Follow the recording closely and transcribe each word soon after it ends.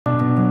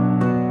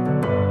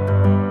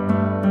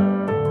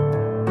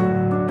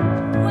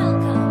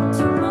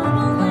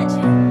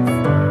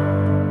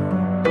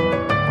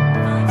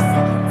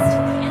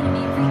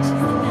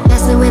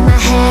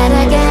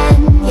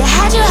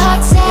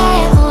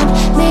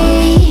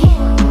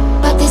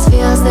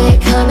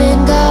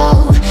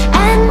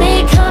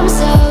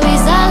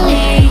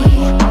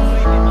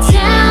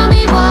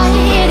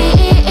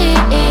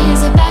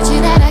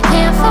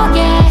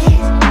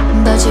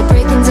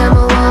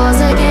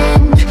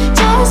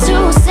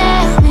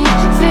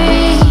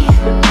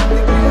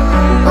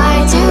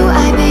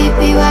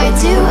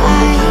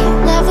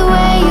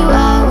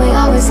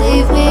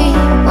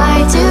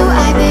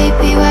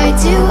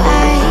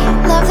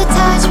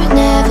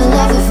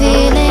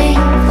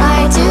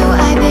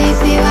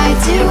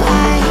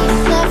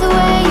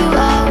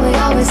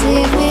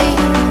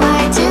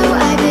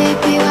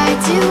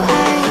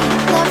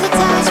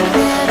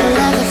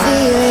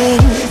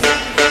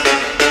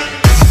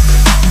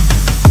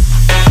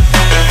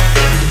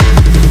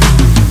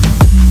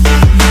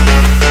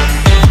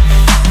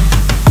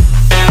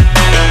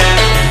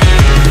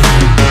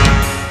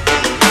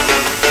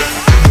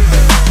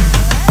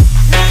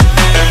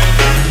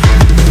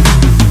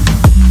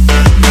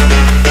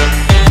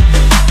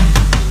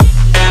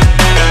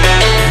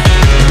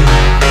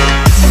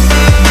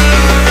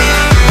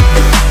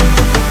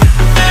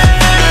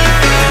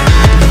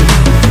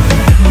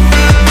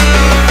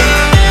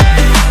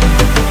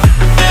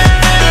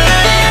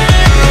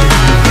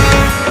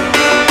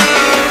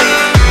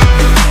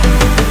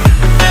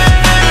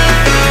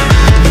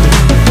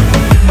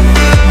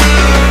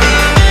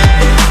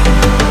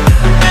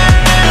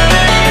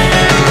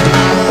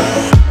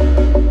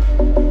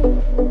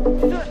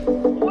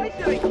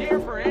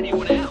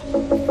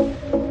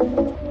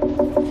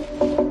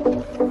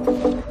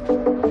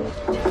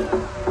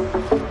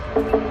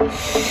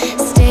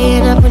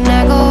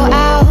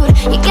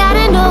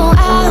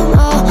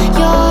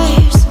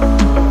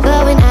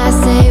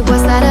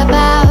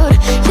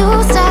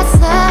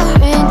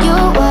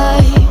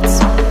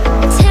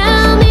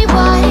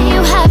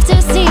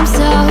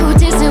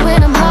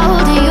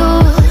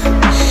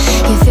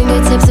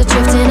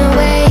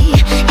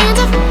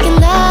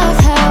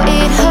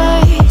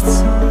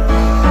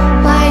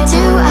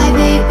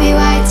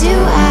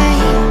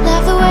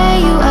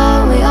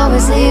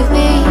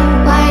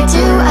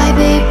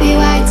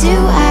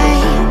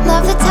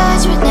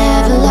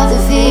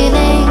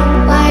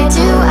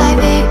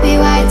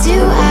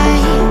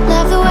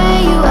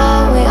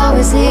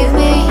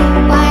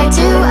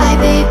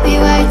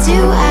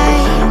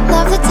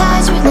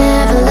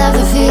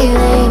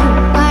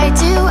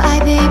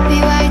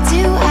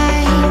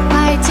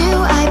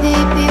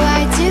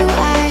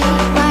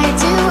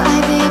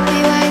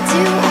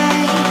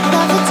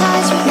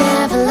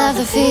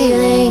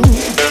feeling.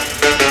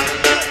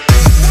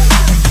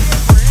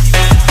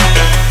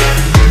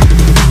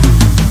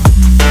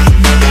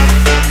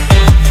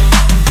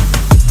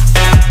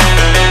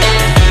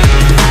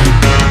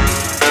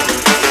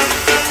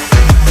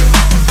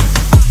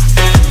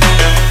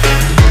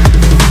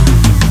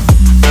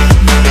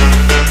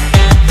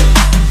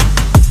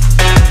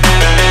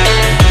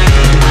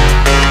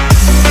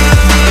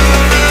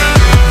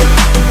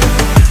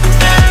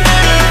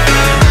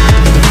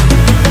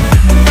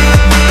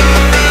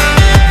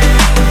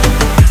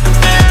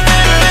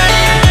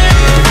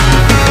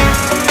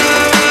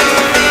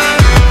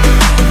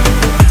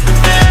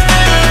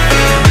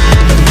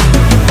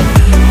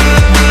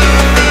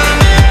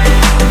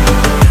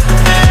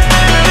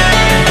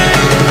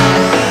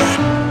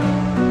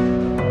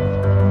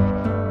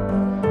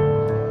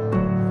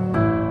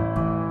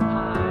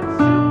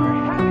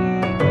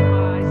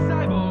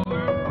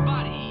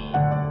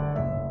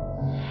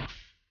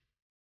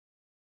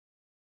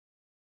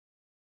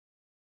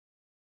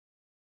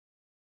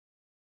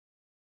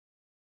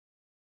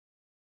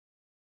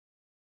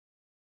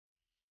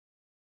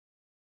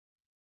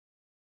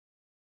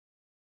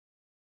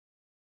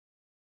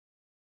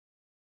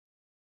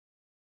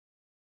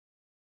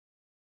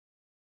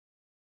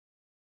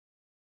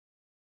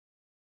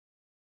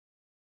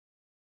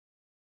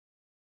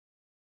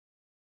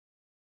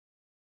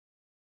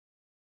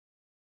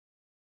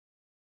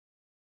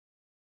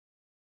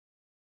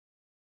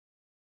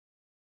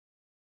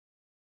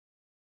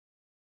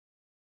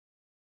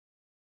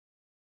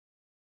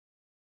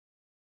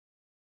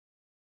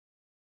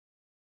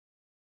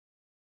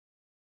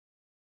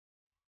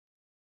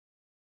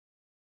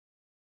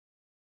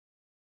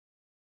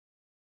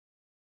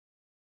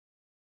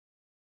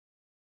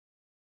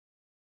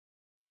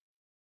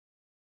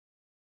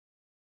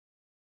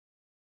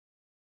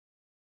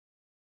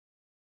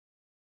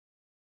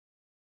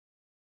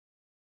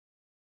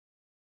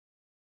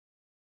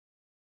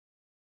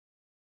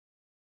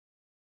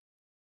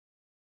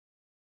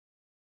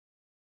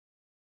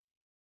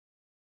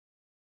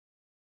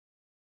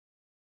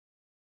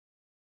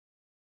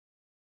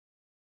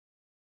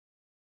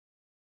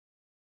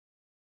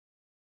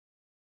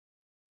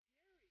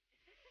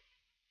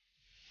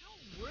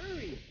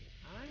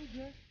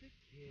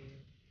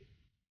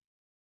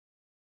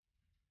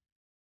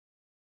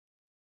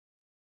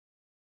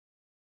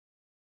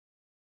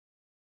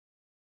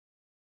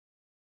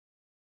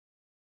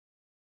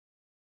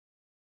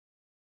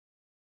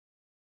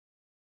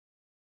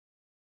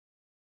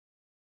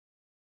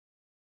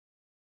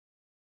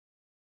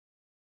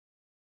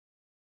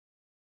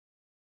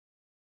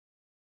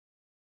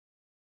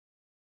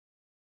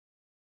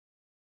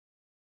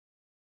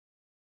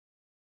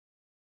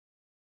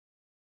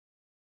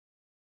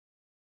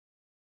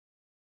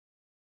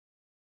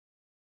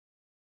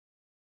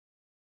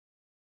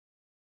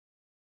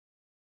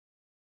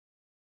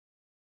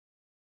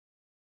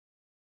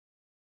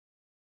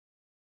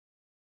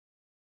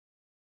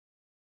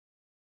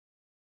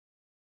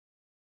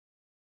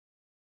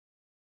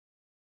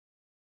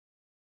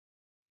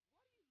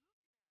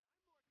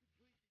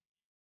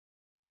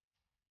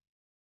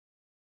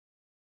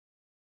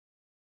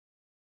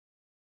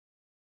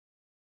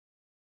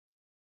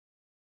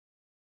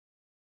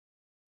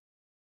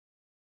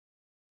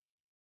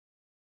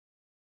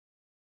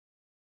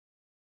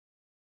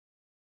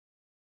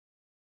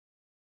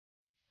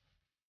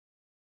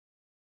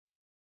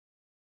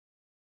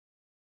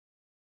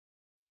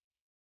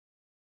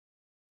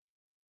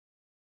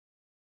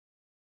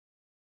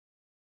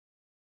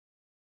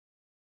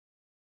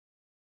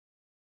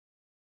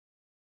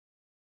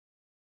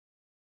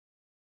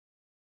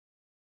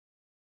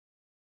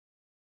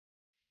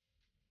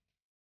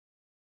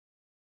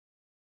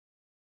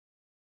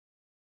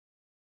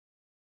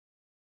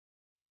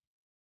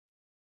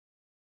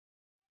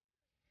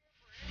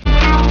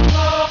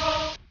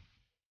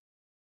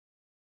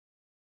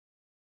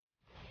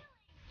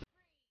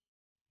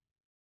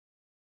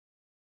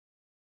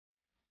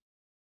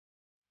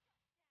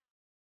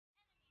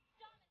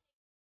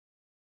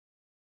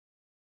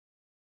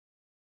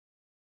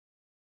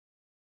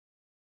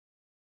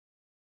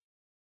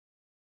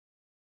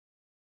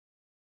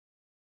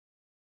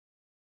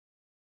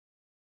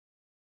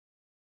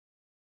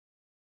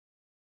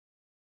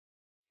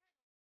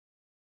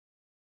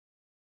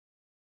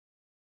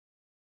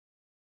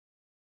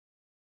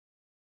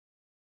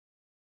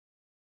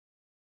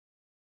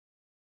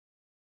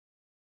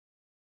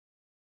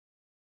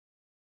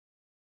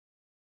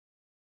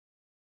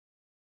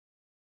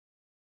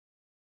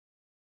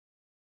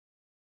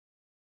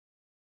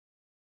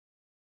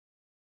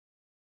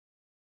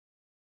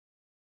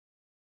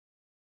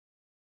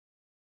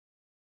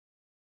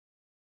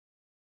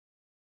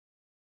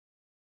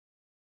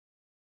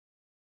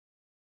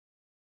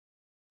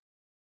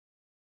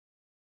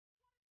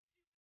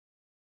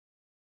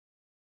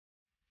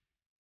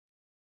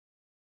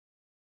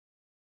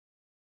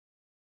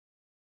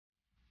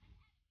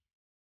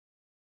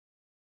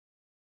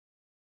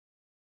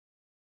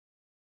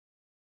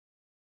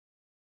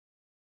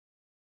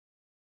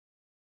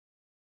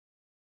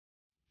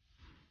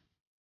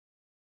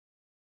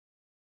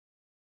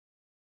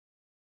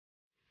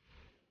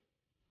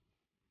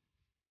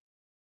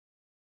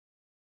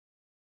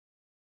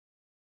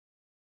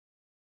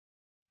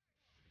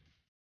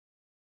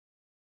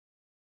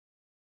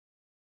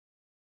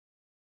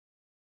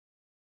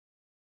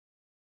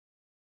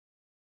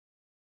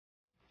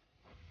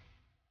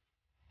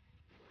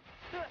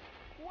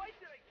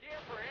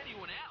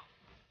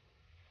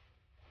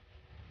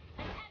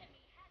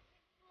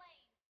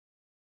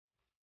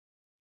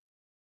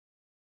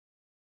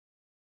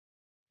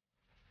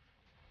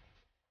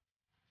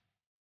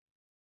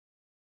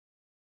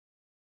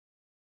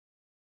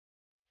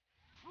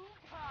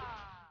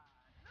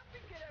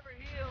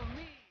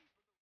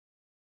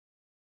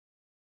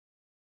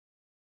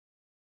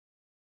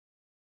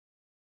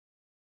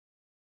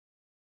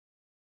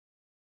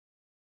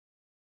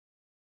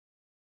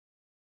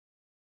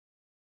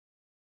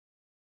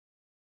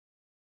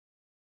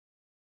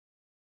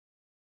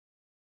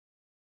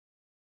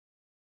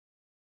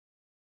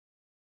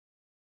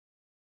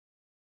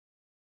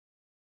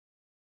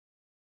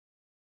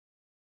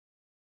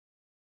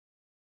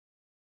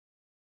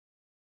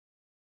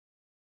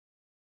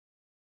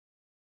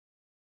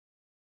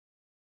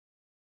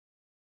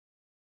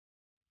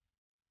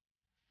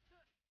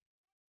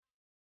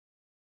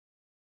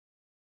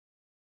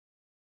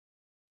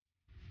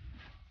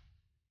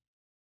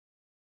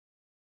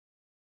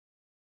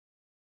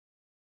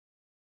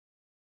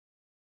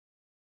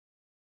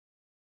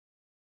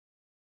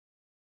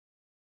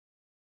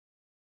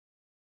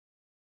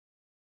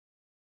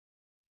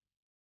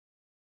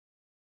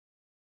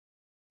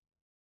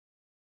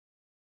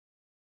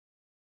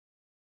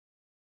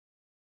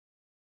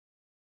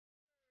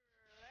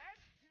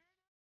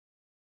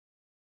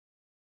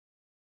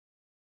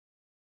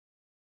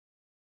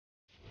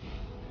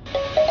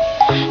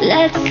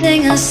 Let's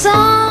sing a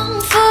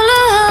song full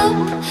of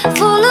hope,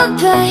 full of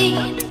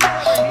pain.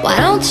 Why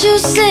don't you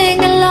sing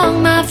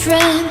along, my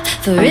friend,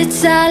 for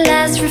it's our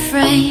last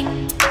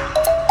refrain.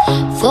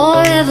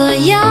 Forever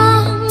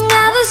young,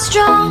 ever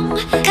strong,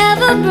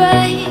 ever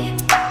brave.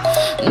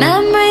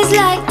 Memories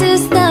like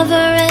this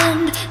never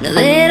end, no,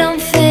 they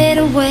don't fade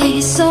away.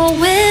 So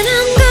when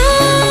I'm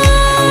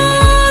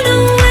gone,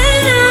 oh,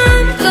 when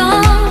I'm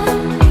gone,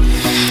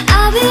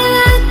 I'll be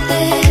right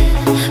there,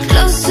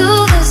 close to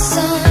the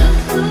sun.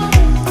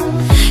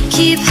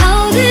 Keep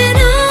holding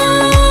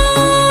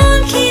on,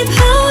 keep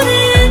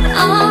holding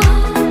on,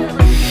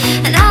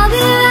 and I'll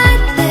be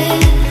right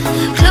there,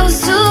 close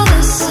to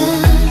the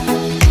sun,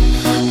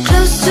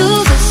 close to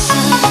the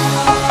sun.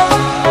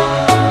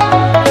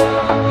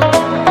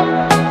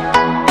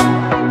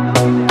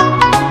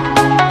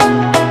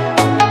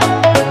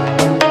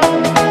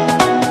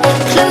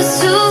 Close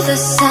to the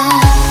sun.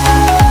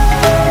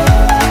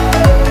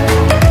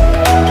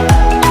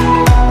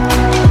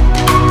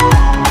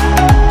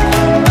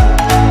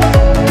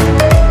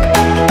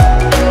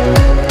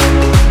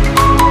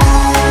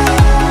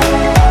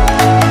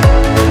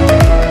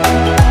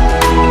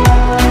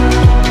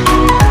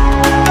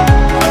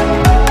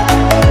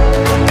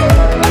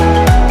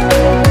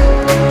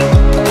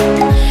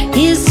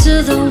 Here's to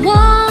the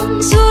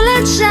ones who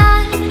let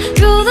shine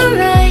through the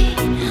rain,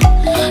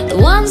 the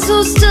ones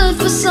who stood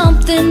for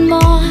something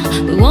more.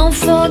 We won't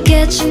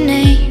forget your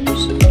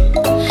names.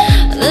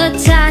 The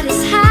tide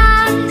is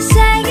high,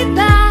 say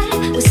goodbye,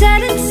 we're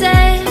setting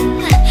sail,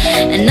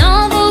 and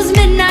all those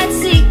midnight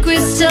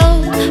secrets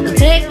told, we'll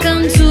take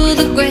them to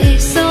the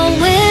grave. So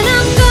when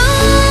I'm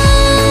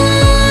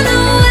gone,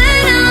 oh,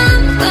 when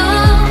I'm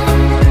gone,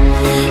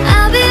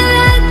 I'll be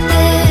right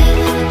there,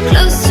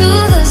 close to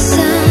the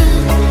sun.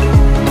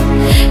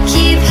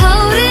 Keep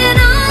holding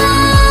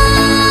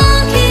on,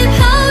 keep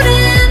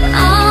holding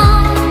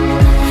on,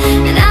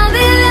 and I'll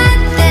be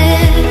right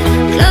there,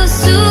 close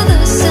to the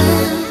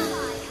sun,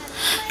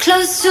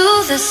 close to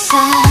the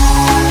sun.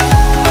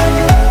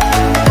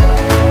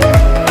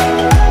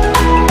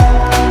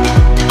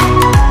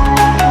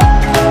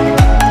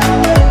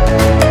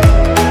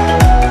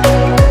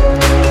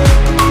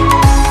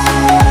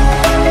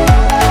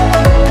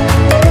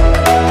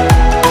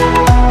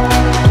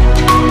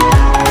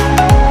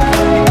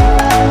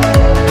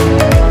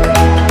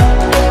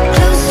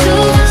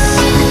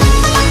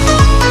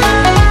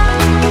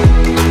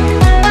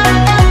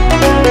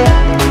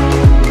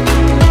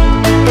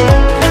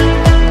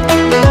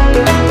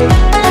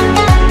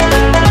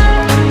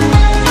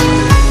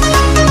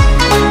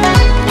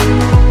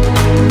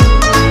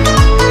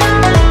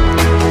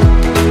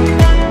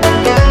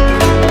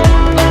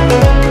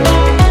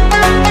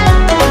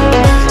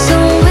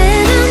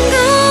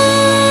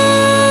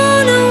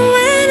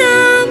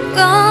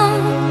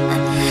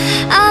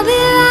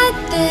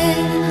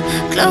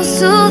 Close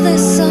to the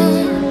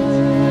sun.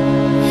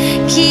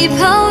 Keep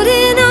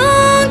holding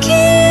on,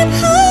 keep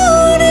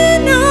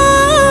holding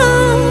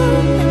on,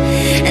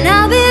 and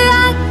I'll be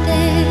right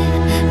there,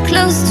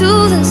 close to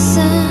the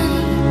sun,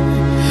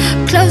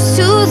 close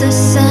to the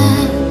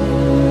sun.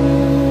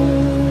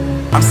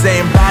 I'm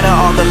saying bye to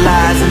all the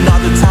lies and all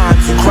the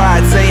times you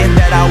cried, saying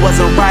that I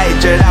wasn't right,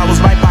 yet I was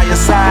right by your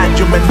side.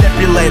 You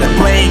manipulator,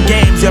 playing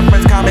games, your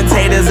friends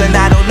commentators, and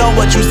I don't know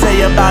what you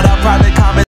say about our private comments.